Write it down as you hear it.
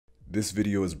This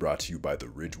video is brought to you by the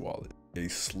Ridge Wallet, a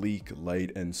sleek,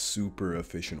 light, and super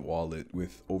efficient wallet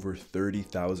with over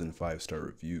 30,000 5-star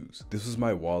reviews. This was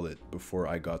my wallet before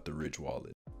I got the Ridge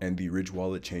Wallet, and the Ridge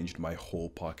Wallet changed my whole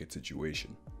pocket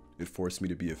situation. It forced me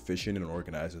to be efficient and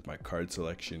organized with my card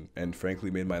selection, and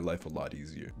frankly made my life a lot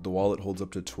easier. The wallet holds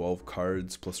up to 12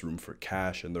 cards plus room for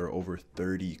cash, and there are over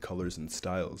 30 colors and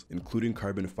styles, including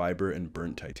carbon fiber and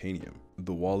burnt titanium.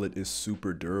 The wallet is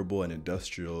super durable and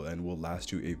industrial and will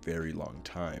last you a very long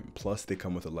time, plus they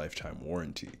come with a lifetime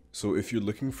warranty. So if you're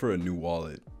looking for a new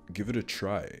wallet, give it a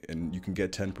try, and you can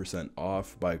get 10%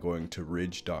 off by going to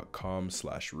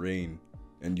ridge.com/rain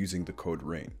and using the code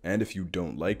RAIN. And if you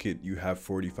don't like it, you have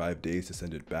 45 days to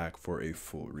send it back for a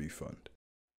full refund.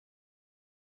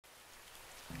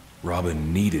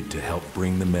 Robin needed to help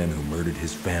bring the men who murdered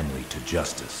his family to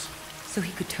justice. So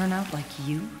he could turn out like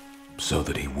you? So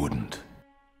that he wouldn't.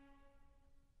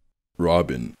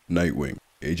 Robin, Nightwing,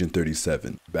 Agent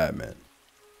 37, Batman.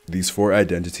 These four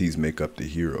identities make up the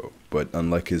hero, but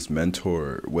unlike his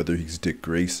mentor, whether he's Dick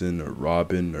Grayson or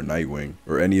Robin or Nightwing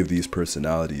or any of these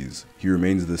personalities, he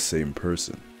remains the same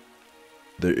person.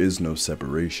 There is no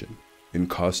separation. In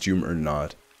costume or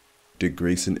not, Dick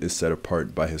Grayson is set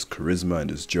apart by his charisma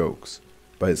and his jokes,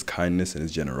 by his kindness and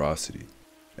his generosity,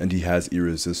 and he has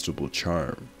irresistible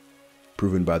charm,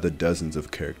 proven by the dozens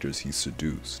of characters he's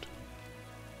seduced.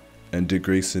 And Dick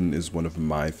Grayson is one of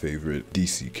my favorite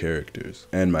DC characters,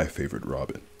 and my favorite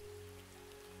Robin.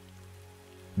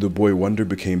 The boy Wonder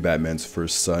became Batman's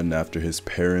first son after his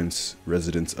parents,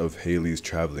 residents of Haley's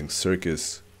traveling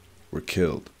circus, were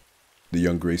killed. The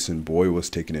young Grayson boy was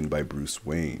taken in by Bruce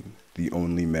Wayne, the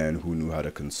only man who knew how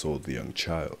to console the young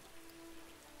child.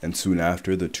 And soon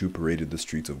after, the two paraded the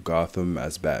streets of Gotham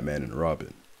as Batman and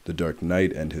Robin, the Dark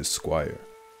Knight and his squire.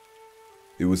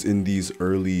 It was in these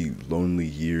early, lonely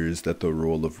years that the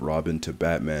role of Robin to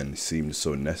Batman seemed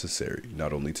so necessary,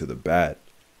 not only to the Bat,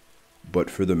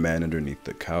 but for the man underneath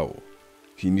the cowl.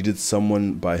 He needed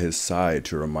someone by his side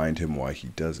to remind him why he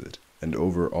does it, and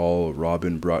overall,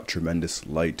 Robin brought tremendous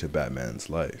light to Batman's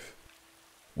life,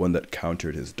 one that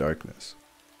countered his darkness.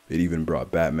 It even brought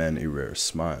Batman a rare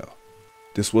smile.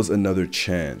 This was another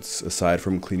chance, aside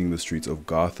from cleaning the streets of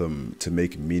Gotham, to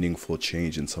make meaningful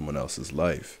change in someone else's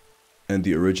life. And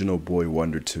the original Boy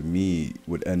Wonder to me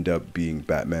would end up being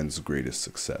Batman's greatest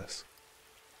success.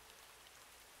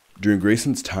 During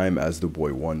Grayson's time as the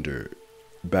Boy Wonder,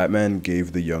 Batman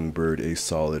gave the young bird a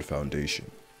solid foundation,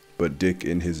 but Dick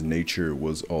in his nature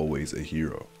was always a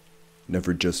hero,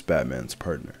 never just Batman's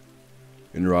partner.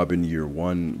 In Robin Year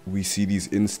One, we see these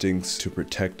instincts to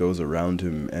protect those around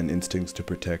him and instincts to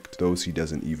protect those he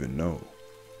doesn't even know.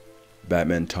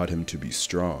 Batman taught him to be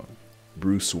strong.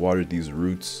 Bruce watered these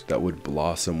roots that would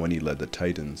blossom when he led the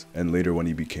Titans, and later when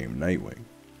he became Nightwing.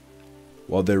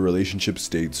 While their relationship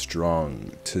stayed strong,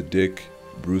 to Dick,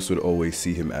 Bruce would always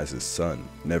see him as his son,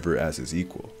 never as his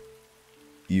equal,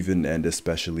 even and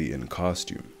especially in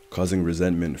costume, causing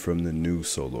resentment from the new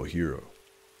solo hero.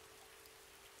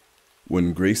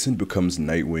 When Grayson becomes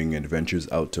Nightwing and ventures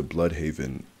out to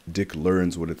Bloodhaven, Dick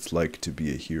learns what it's like to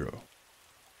be a hero.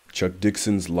 Chuck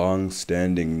Dixon's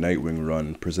long-standing Nightwing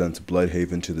run presents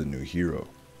Bloodhaven to the new hero,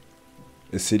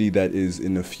 a city that is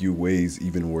in a few ways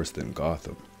even worse than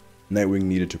Gotham. Nightwing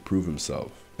needed to prove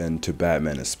himself, and to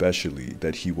Batman especially,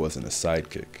 that he wasn't a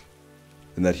sidekick,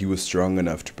 and that he was strong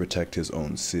enough to protect his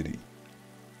own city.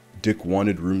 Dick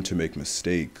wanted room to make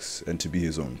mistakes and to be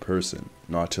his own person,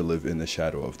 not to live in the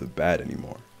shadow of the Bat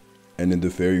anymore. And in the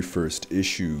very first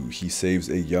issue, he saves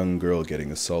a young girl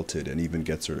getting assaulted and even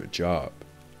gets her a job,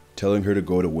 telling her to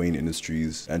go to Wayne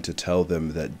Industries and to tell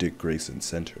them that Dick Grayson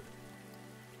sent her.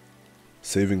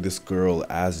 Saving this girl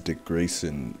as Dick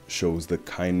Grayson shows the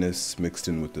kindness mixed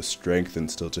in with the strength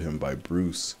instilled to him by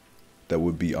Bruce that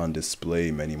would be on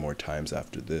display many more times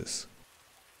after this.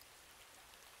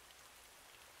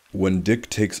 When Dick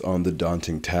takes on the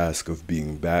daunting task of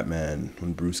being Batman,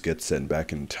 when Bruce gets sent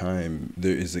back in time,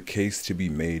 there is a case to be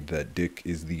made that Dick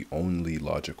is the only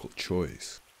logical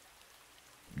choice.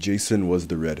 Jason was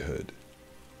the Red Hood.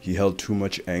 He held too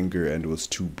much anger and was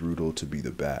too brutal to be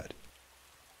the Bat.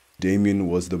 Damian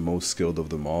was the most skilled of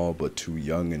them all, but too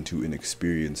young and too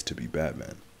inexperienced to be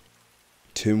Batman.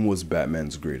 Tim was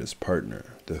Batman's greatest partner,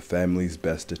 the family's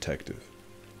best detective.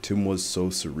 Tim was so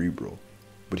cerebral,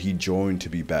 but he joined to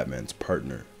be Batman's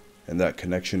partner, and that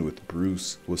connection with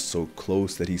Bruce was so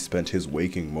close that he spent his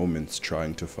waking moments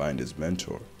trying to find his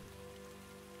mentor.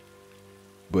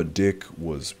 But Dick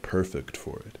was perfect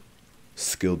for it.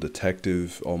 Skilled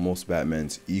detective, almost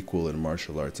Batman's equal in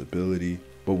martial arts ability,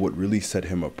 but what really set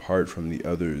him apart from the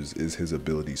others is his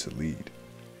ability to lead.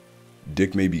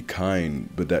 Dick may be kind,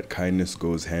 but that kindness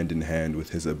goes hand in hand with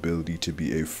his ability to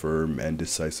be a firm and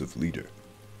decisive leader.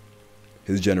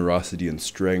 His generosity and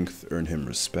strength earn him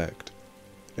respect,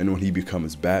 and when he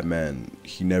becomes Batman,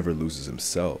 he never loses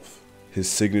himself. His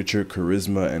signature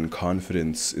charisma and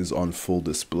confidence is on full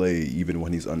display even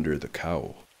when he's under the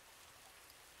cowl.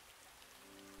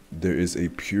 There is a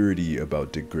purity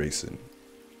about Dick Grayson,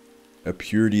 a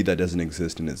purity that doesn't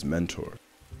exist in his mentor.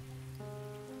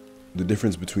 The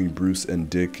difference between Bruce and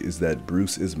Dick is that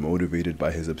Bruce is motivated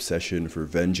by his obsession for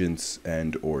vengeance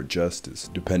and/or justice,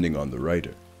 depending on the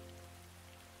writer.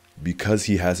 Because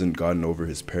he hasn't gotten over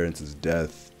his parents'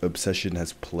 death, obsession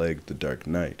has plagued the Dark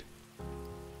Knight.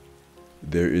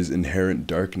 There is inherent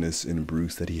darkness in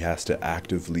Bruce that he has to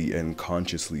actively and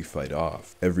consciously fight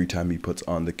off every time he puts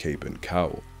on the cape and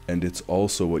cowl, and it's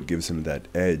also what gives him that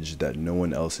edge that no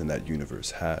one else in that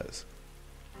universe has.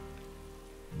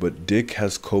 But Dick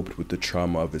has coped with the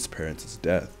trauma of his parents'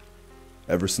 death.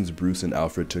 Ever since Bruce and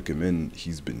Alfred took him in,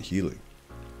 he's been healing.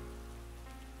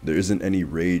 There isn't any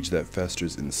rage that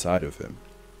festers inside of him.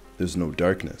 There's no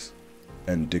darkness,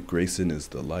 and Dick Grayson is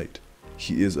the light.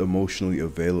 He is emotionally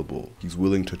available. He's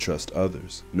willing to trust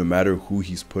others. No matter who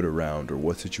he's put around or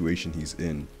what situation he's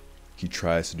in, he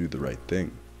tries to do the right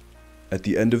thing. At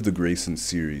the end of the Grayson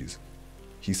series,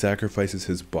 he sacrifices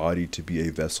his body to be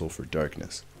a vessel for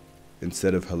darkness,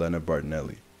 instead of Helena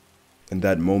Bartonelli. And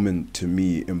that moment, to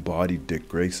me, embodied Dick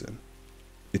Grayson.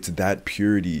 It's that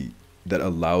purity that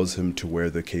allows him to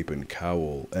wear the cape and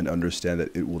cowl and understand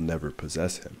that it will never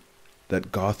possess him,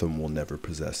 that Gotham will never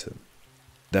possess him.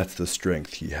 That's the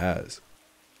strength he has.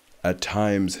 At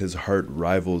times, his heart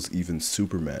rivals even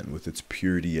Superman with its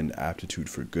purity and aptitude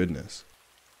for goodness.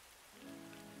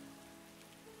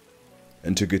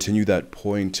 And to continue that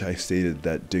point, I stated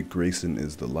that Dick Grayson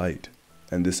is the light,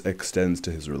 and this extends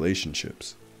to his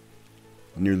relationships.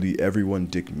 Nearly everyone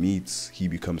Dick meets, he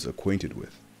becomes acquainted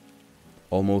with,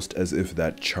 almost as if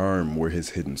that charm were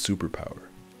his hidden superpower.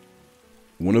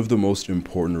 One of the most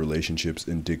important relationships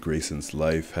in Dick Grayson's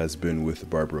life has been with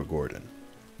Barbara Gordon.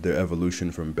 Their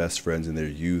evolution from best friends in their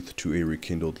youth to a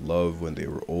rekindled love when they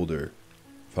were older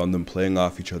found them playing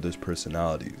off each other's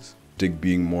personalities, Dick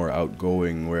being more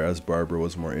outgoing whereas Barbara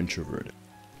was more introverted,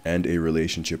 and a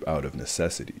relationship out of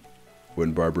necessity,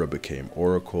 when Barbara became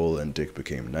Oracle and Dick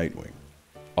became Nightwing.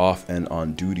 Off and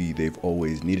on duty, they've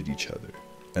always needed each other,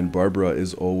 and Barbara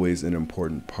is always an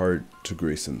important part to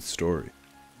Grayson's story.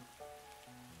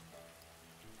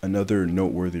 Another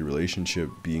noteworthy relationship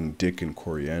being Dick and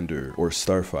Koriand'r, or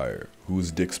Starfire, who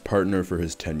was Dick's partner for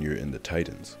his tenure in the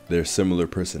Titans. Their similar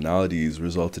personalities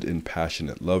resulted in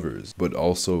passionate lovers, but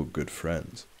also good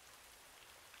friends.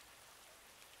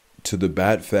 To the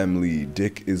Bat family,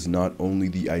 Dick is not only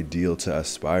the ideal to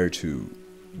aspire to,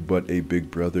 but a big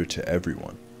brother to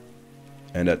everyone.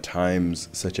 And at times,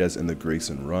 such as in the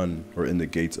Grayson run, or in the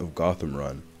Gates of Gotham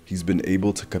run, he's been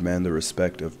able to command the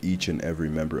respect of each and every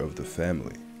member of the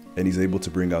family, and he's able to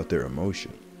bring out their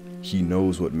emotion. He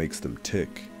knows what makes them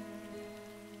tick.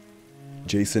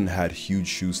 Jason had huge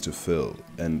shoes to fill,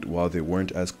 and while they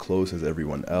weren't as close as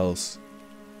everyone else,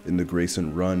 in the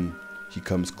Grayson run, he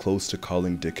comes close to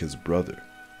calling Dick his brother,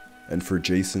 and for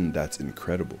Jason, that's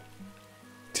incredible.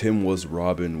 Tim was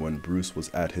Robin when Bruce was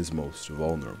at his most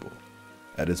vulnerable,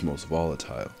 at his most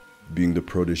volatile, being the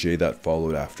protege that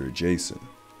followed after Jason.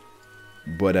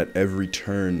 But at every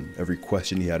turn, every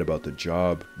question he had about the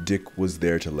job, Dick was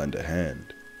there to lend a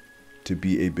hand, to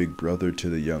be a big brother to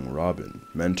the young Robin,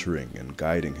 mentoring and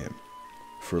guiding him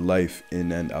for life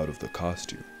in and out of the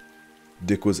costume.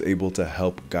 Dick was able to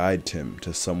help guide Tim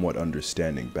to somewhat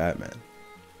understanding Batman,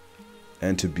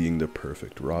 and to being the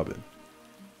perfect Robin.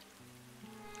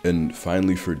 And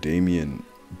finally for Damian,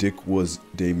 Dick was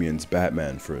Damian's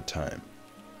Batman for a time,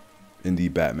 in the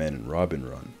Batman and Robin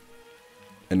run.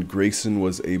 And Grayson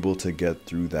was able to get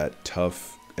through that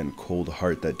tough and cold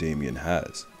heart that Damian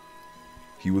has.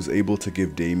 He was able to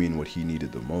give Damian what he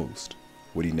needed the most,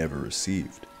 what he never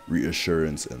received,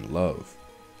 reassurance and love.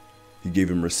 He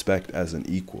gave him respect as an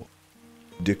equal.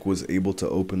 Dick was able to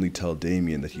openly tell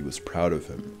Damian that he was proud of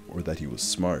him, or that he was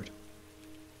smart.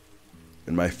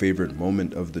 And my favorite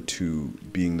moment of the two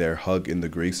being their hug in the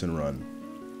Grayson run,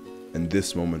 and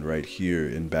this moment right here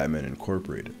in Batman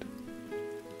Incorporated.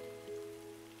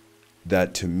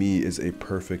 That to me is a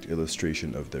perfect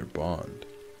illustration of their bond.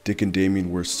 Dick and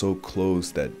Damian were so close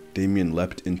that Damian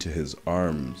leapt into his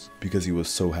arms because he was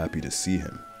so happy to see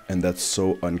him, and that's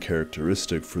so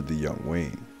uncharacteristic for the young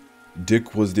Wayne.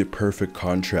 Dick was the perfect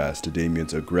contrast to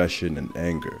Damian's aggression and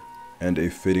anger, and a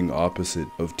fitting opposite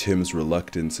of Tim's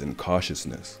reluctance and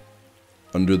cautiousness.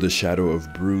 Under the shadow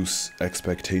of Bruce,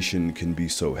 expectation can be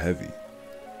so heavy.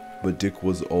 But Dick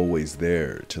was always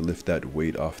there to lift that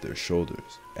weight off their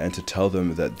shoulders and to tell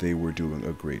them that they were doing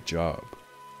a great job,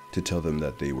 to tell them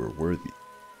that they were worthy.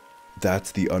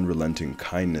 That's the unrelenting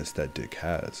kindness that Dick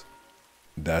has.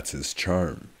 That's his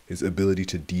charm, his ability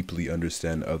to deeply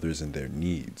understand others and their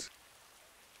needs.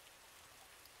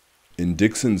 In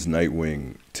Dixon's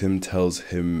Nightwing, Tim tells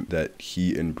him that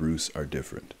he and Bruce are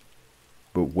different,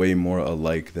 but way more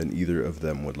alike than either of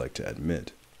them would like to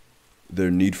admit. Their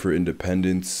need for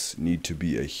independence, need to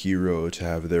be a hero, to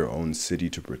have their own city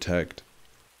to protect.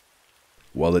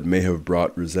 While it may have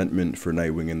brought resentment for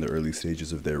Nightwing in the early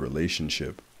stages of their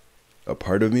relationship, a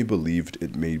part of me believed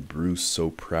it made Bruce so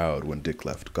proud when Dick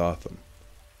left Gotham.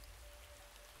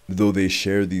 Though they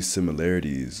share these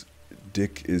similarities,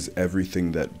 Dick is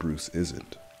everything that Bruce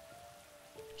isn't.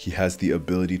 He has the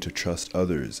ability to trust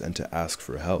others and to ask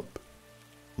for help.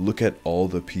 Look at all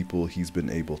the people he's been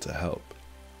able to help.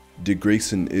 Dick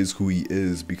Grayson is who he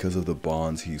is because of the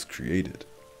bonds he's created,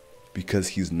 because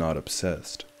he's not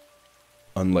obsessed.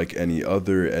 Unlike any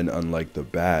other and unlike the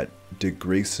Bat, Dick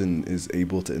Grayson is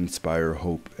able to inspire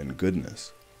hope and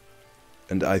goodness.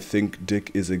 And I think Dick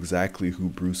is exactly who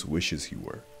Bruce wishes he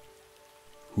were,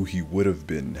 who he would have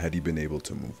been had he been able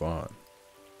to move on.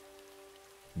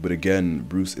 But again,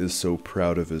 Bruce is so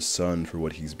proud of his son for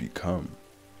what he's become.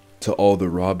 To all the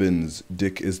Robins,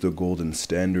 Dick is the golden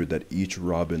standard that each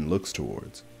Robin looks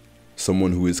towards.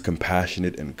 Someone who is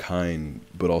compassionate and kind,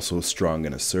 but also strong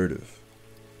and assertive.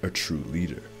 A true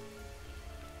leader.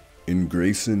 In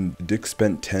Grayson, Dick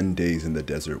spent 10 days in the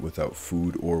desert without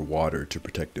food or water to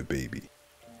protect a baby.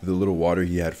 The little water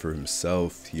he had for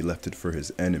himself, he left it for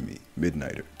his enemy,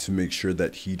 Midnighter, to make sure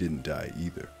that he didn't die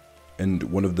either. And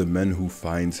one of the men who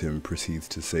finds him proceeds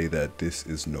to say that this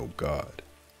is no god.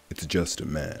 It's just a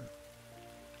man.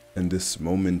 And this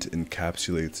moment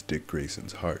encapsulates Dick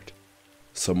Grayson's heart.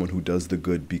 Someone who does the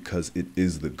good because it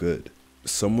is the good.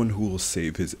 Someone who will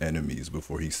save his enemies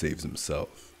before he saves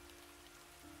himself.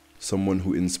 Someone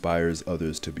who inspires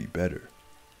others to be better.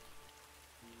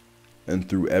 And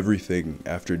through everything,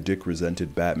 after Dick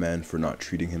resented Batman for not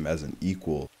treating him as an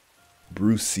equal,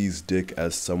 Bruce sees Dick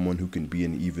as someone who can be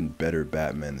an even better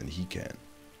Batman than he can,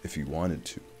 if he wanted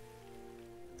to.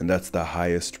 And that's the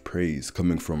highest praise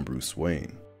coming from Bruce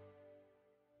Wayne.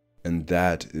 And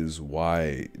that is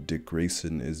why Dick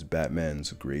Grayson is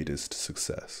Batman's greatest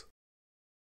success.